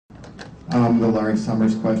The Larry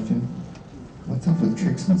Summers question. What's up with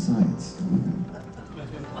tricks in science?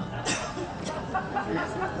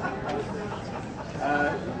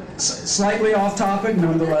 Slightly off topic,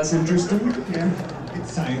 nonetheless interesting. Yeah.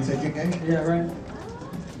 It's science education. Yeah, right.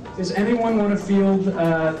 Does anyone want to field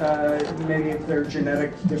maybe if there are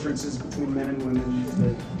genetic differences between men and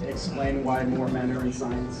women that explain why more men are in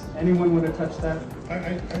science? Anyone want to touch that?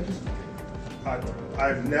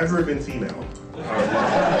 I've never been female,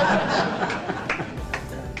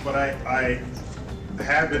 but I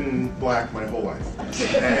have been black my whole life,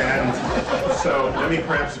 and so let me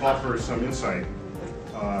perhaps offer some insight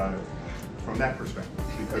from that perspective,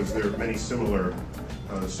 because there are many similar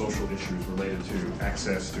social issues related to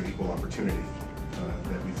access to equal opportunity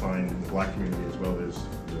that we find in the black community as well as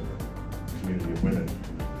the community of women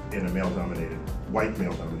in a male-dominated, white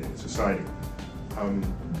male-dominated society.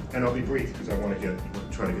 And I'll be brief because I want to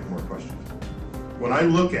try to get more questions. When I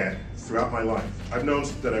look at, throughout my life, I've known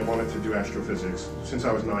that I wanted to do astrophysics since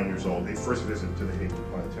I was 9 years old, a first visit to the Hague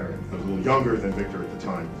Planetarium. I was a little younger than Victor at the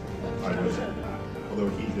time. I was, although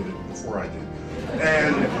he did it before I did.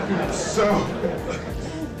 And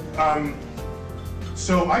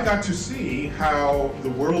so I got to see how the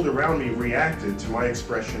world around me reacted to my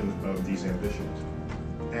expression of these ambitions.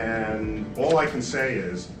 And all I can say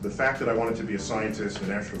is the fact that I wanted to be a scientist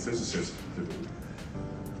and astrophysicist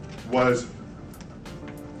was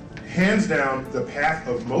hands down the path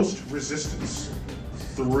of most resistance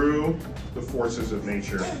through the forces of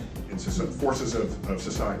nature and forces of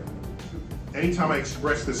society. Anytime I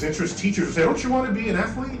expressed this interest, teachers would say, don't you want to be an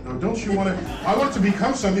athlete? Or don't you want to? I wanted to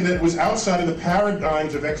become something that was outside of the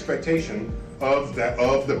paradigms of expectation of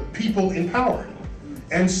the people in power.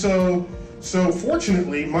 And so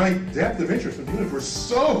fortunately, my depth of interest in the was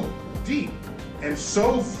so deep and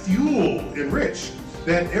so fuel-enriched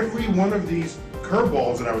that every one of these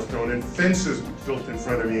curveballs that I was thrown in, fences built in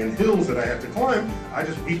front of me, and hills that I had to climb, I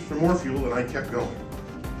just reached for more fuel and I kept going.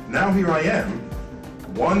 Now here I am,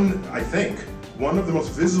 I think, one of the most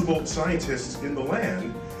visible scientists in the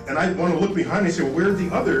land, and I want to look behind me and say, well, where are the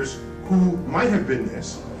others who might have been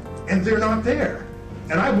this? And they're not there.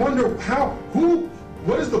 And I wonder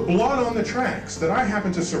what is the blood on the tracks that I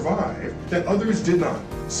happened to survive that others did not,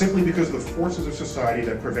 simply because of the forces of society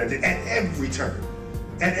that prevented at every turn,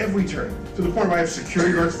 to the point where I have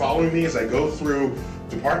security guards following me as I go through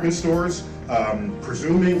department stores,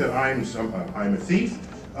 presuming that I'm a thief.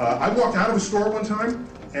 I walked out of a store one time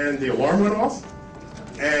and the alarm went off,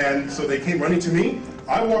 and so they came running to me.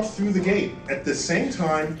 I walked through the gate. At the same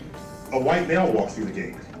time, a white male walked through the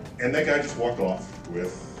gate, and that guy just walked off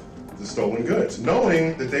with the stolen goods,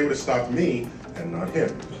 knowing that they would have stopped me and not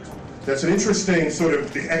him. That's an interesting sort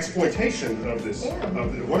of the exploitation of this,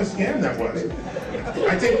 what a scam that was.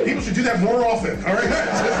 I think people should do that more often, all right?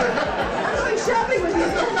 I'm going shopping with you.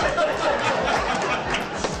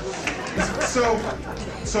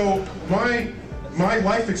 So my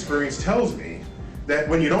life experience tells me that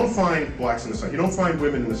when you don't find blacks in the sciences, you don't find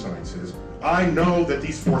women in the sciences, I know that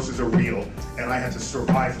these forces are real, and I had to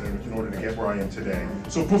survive them in order to get where I am today.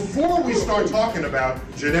 So before we start talking about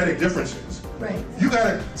genetic differences, right, you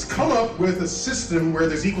gotta come up with a system where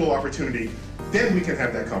there's equal opportunity, then we can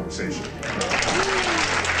have that conversation.